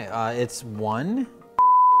 Okay, it's 1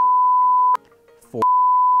 4.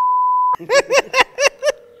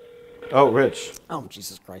 Oh, Rich. Oh,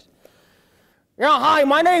 Jesus Christ. Yeah, hi,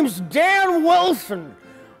 my name's Dan Wilson.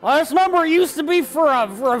 This number used to be for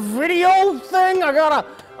a video thing. I got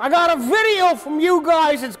a video from you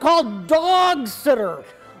guys. It's called Dog Sitter.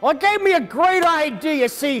 Well, it gave me a great idea.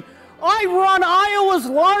 See, I run Iowa's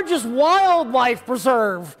largest wildlife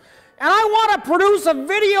preserve, and I want to produce a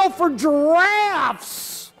video for giraffes.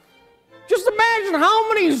 Just imagine how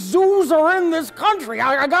many zoos are in this country.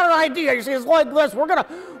 I got an idea. You see, it's like this. We're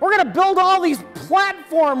gonna build all these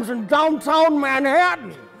platforms in downtown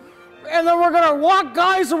Manhattan, and then we're gonna walk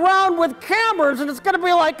guys around with cameras, and it's gonna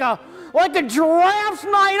be like a giraffe's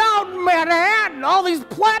night out in Manhattan. All these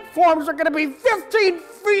platforms are gonna be 15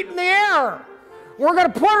 feet in the air. We're gonna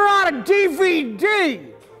put it on a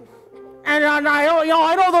DVD. And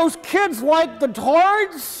I know those kids like the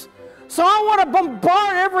toys, so I want to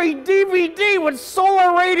bombard every DVD with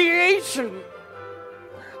solar radiation.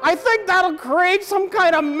 I think that'll create some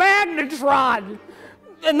kind of magnetron.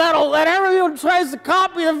 And let everyone who tries to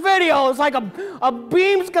copy the video. It's like a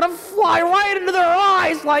beam's gonna fly right into their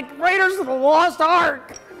eyes like Raiders of the Lost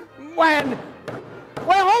Ark. Wait,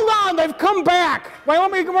 hold on, they've come back. Wait,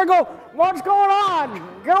 let me go. What's going on?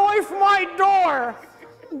 Get away from my door.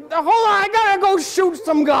 Hold on, I gotta go shoot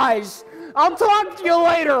some guys. I'll talk to you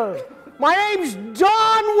later. My name's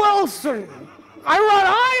Don Wilson. I run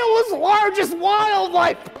Iowa's largest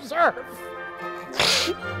wildlife preserve.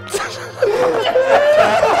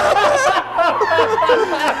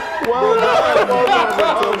 Well done,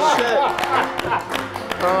 shit.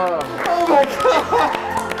 Oh my God.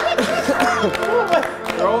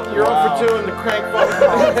 You're 0 for 2 in the crank phone.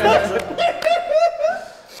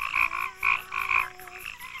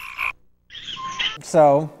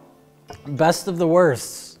 So, best of the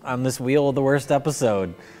worst on this Wheel of the Worst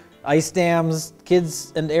episode. Ice dams,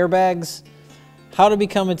 kids and airbags, How to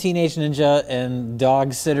Become a Teenage Ninja, and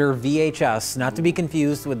Dog Sitter VHS, not to be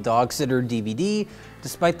confused with Dog Sitter DVD,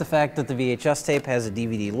 despite the fact that the VHS tape has a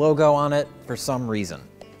DVD logo on it for some reason.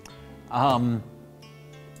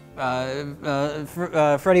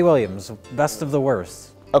 Freddie Williams, best of the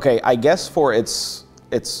worst. Okay, I guess for its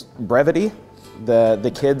brevity,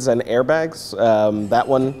 the kids and airbags, that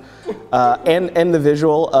one, and the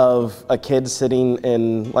visual of a kid sitting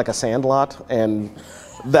in like a sandlot and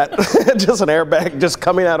that just an airbag just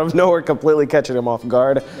coming out of nowhere, completely catching him off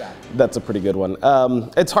guard. Yeah. That's a pretty good one.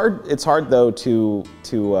 It's hard though to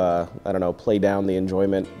I don't know, play down the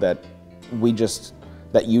enjoyment that you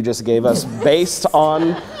just gave us based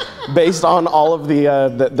on all of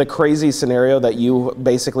the crazy scenario that you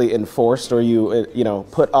basically enforced or you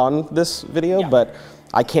put on this video. Yeah. But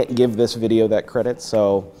I can't give this video that credit,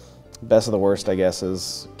 so best of the worst, I guess,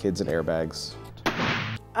 is kids and airbags.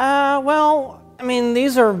 Well, I mean,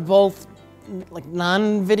 these are both like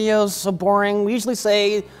non-videos, so boring. We usually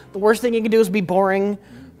say the worst thing you can do is be boring,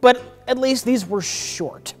 but at least these were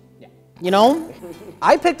short. Yeah. You know?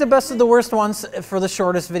 I picked the best of the worst ones for the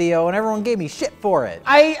shortest video, and everyone gave me shit for it.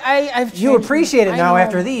 I've You appreciate it now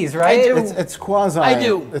after these, right? I do. It's quasi. I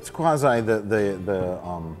do. It's quasi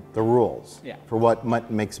the rules for what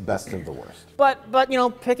makes best of the worst. But you know,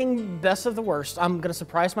 picking best of the worst, I'm gonna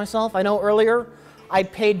surprise myself. I know earlier I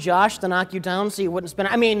paid Josh to knock you down so you wouldn't spend.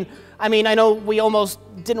 I mean, I know we almost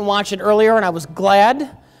didn't watch it earlier, and I was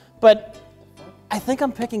glad, but I think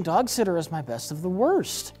I'm picking Dog Sitter as my best of the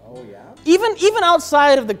worst. Oh yeah. Even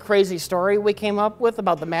outside of the crazy story we came up with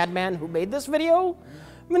about the madman who made this video,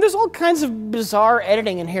 I mean, there's all kinds of bizarre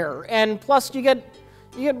editing in here, and plus you get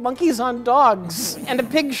monkeys on dogs and a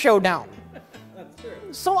pig showdown. That's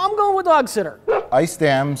true. So I'm going with Dog Sitter. Ice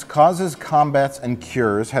dams, causes, combats, and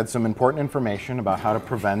cures had some important information about how to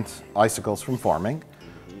prevent icicles from forming.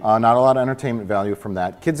 Not a lot of entertainment value from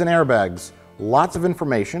that. Kids and airbags, lots of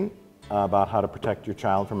information about how to protect your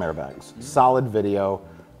child from airbags. Solid video,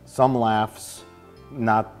 some laughs,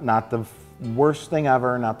 not the worst thing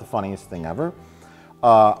ever, not the funniest thing ever.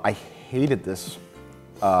 I hated this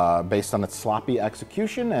based on its sloppy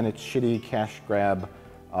execution and its shitty cash grab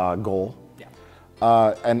goal. Yeah.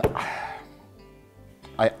 And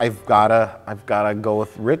I've gotta go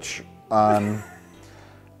with Rich on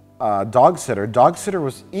Dog Sitter. Dog Sitter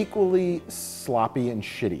was equally sloppy and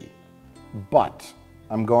shitty, but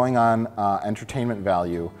I'm going on entertainment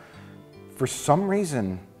value. For some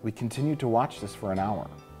reason, we continued to watch this for an hour.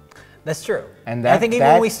 That's true. And I think even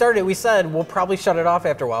when we started, we said we'll probably shut it off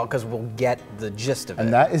after a while because we'll get the gist of it.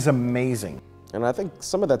 And that is amazing. And I think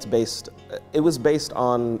some of that's based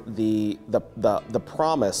on the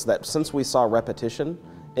promise that since we saw repetition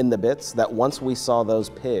in the bits, that once we saw those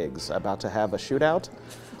pigs about to have a shootout,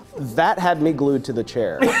 that had me glued to the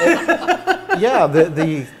chair. Yeah,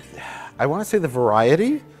 I want to say the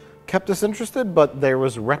variety kept us interested, but there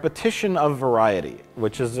was repetition of variety,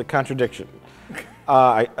 which is a contradiction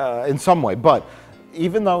in some way. But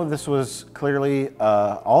even though this was clearly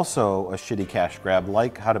also a shitty cash grab,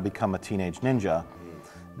 like How to Become a Teenage Ninja,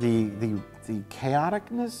 the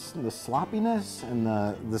chaoticness, the sloppiness, and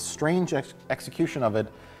the strange execution of it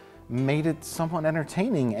made it somewhat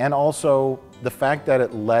entertaining, and also the fact that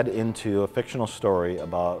it led into a fictional story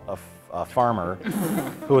about a farmer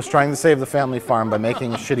who was trying to save the family farm by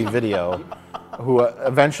making a shitty video, who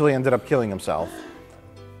eventually ended up killing himself.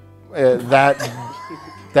 That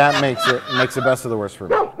makes it best of the worst for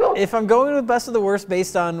me. If I'm going with best of the worst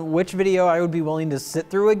based on which video I would be willing to sit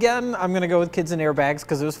through again, I'm going to go with Kids in Airbags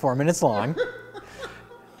because it was 4 minutes long.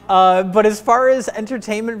 But as far as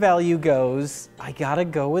entertainment value goes, I gotta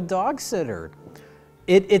go with Dog Sitter.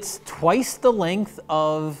 It's twice the length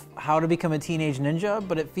of How to Become a Teenage Ninja,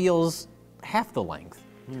 but it feels half the length.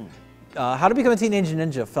 How to Become a Teenage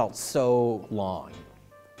Ninja felt so long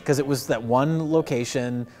because it was that one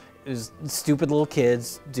location. It was stupid little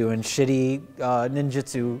kids doing shitty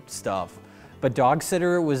ninjutsu stuff. But Dog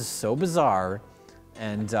Sitter was so bizarre,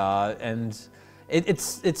 and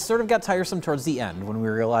it sort of got tiresome towards the end when we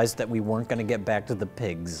realized that we weren't going to get back to the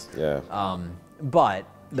pigs. Yeah. But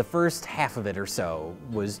the first half of it or so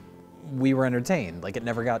we were entertained. Like, it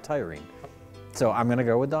never got tiring. So I'm going to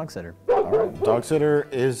go with Dog Sitter. All right, Dog Sitter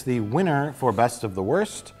is the winner for best of the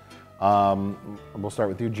worst. We'll start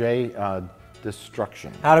with you, Jay.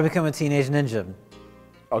 Destruction. How to Become a Teenage Ninja.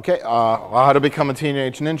 Okay, How to Become a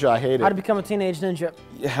Teenage Ninja, I hate it. How to Become a Teenage Ninja.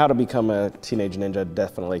 How to Become a Teenage Ninja,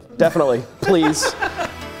 definitely. Definitely, please.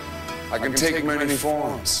 I can take many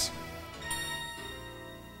forms.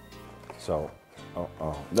 So,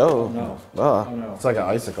 No. no. It's like an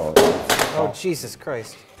icicle. Oh, Jesus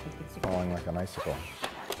Christ. It's falling like an icicle.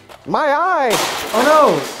 My eye!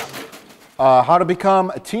 Oh no! How to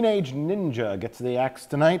Become a Teenage Ninja gets the axe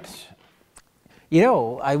tonight. You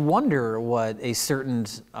know, I wonder what a certain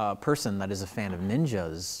person that is a fan of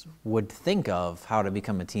ninjas would think of How to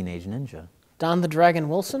Become a Teenage Ninja. Don the Dragon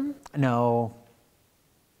Wilson? No.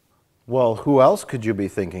 Well, who else could you be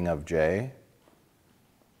thinking of, Jay?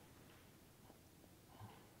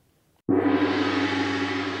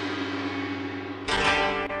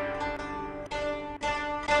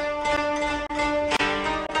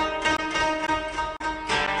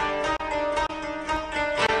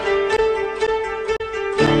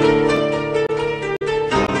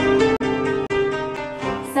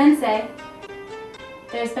 Sensei,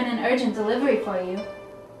 there's been an urgent delivery for you.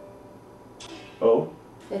 Oh?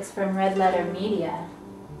 It's from Red Letter Media.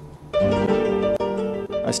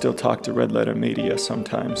 I still talk to Red Letter Media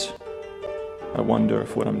sometimes. I wonder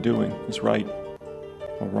if what I'm doing is right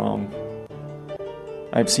or wrong.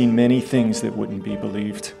 I've seen many things that wouldn't be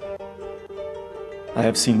believed. I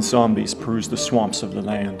have seen zombies peruse the swamps of the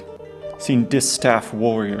land, seen distaff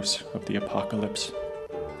warriors of the apocalypse,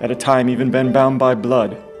 at a time even been bound by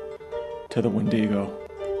blood to the Wendigo.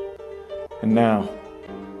 And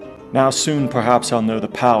now soon perhaps I'll know the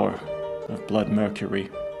power of Blood Mercury.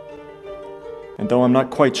 And though I'm not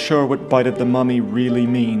quite sure what Bited the Mummy really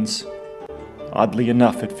means, oddly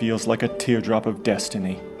enough it feels like a teardrop of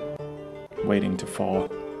destiny, waiting to fall.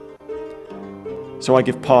 So I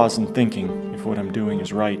give pause in thinking if what I'm doing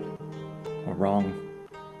is right or wrong.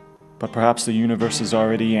 But perhaps the universe has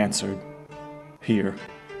already answered, here,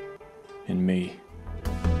 in me.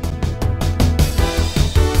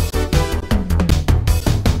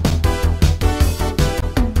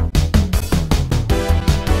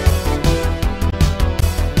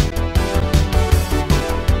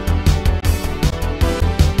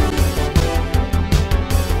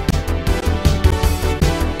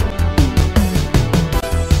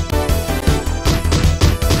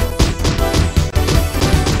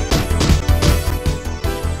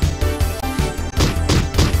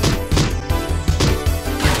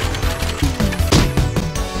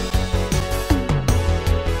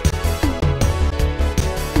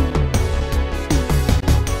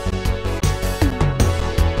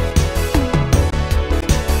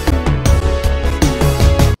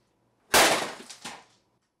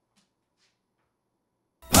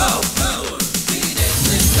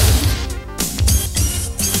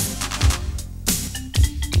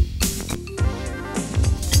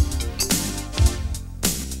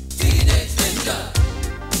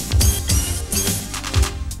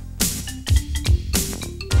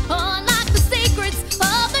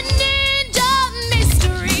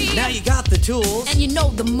 you know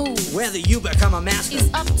the move. Whether you become a master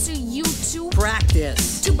is up to you to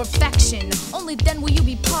practice to perfection. Only then will you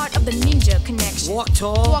be part of the ninja connection. Walk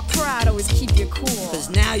tall, walk proud, always keep your cool.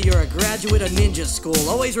 Cause now you're a graduate of ninja school.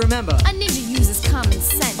 Always remember, a ninja uses common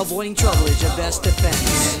sense. Avoiding trouble is your best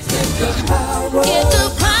defense. Get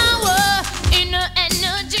the power, inner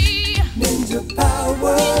energy. Ninja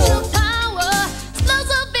power.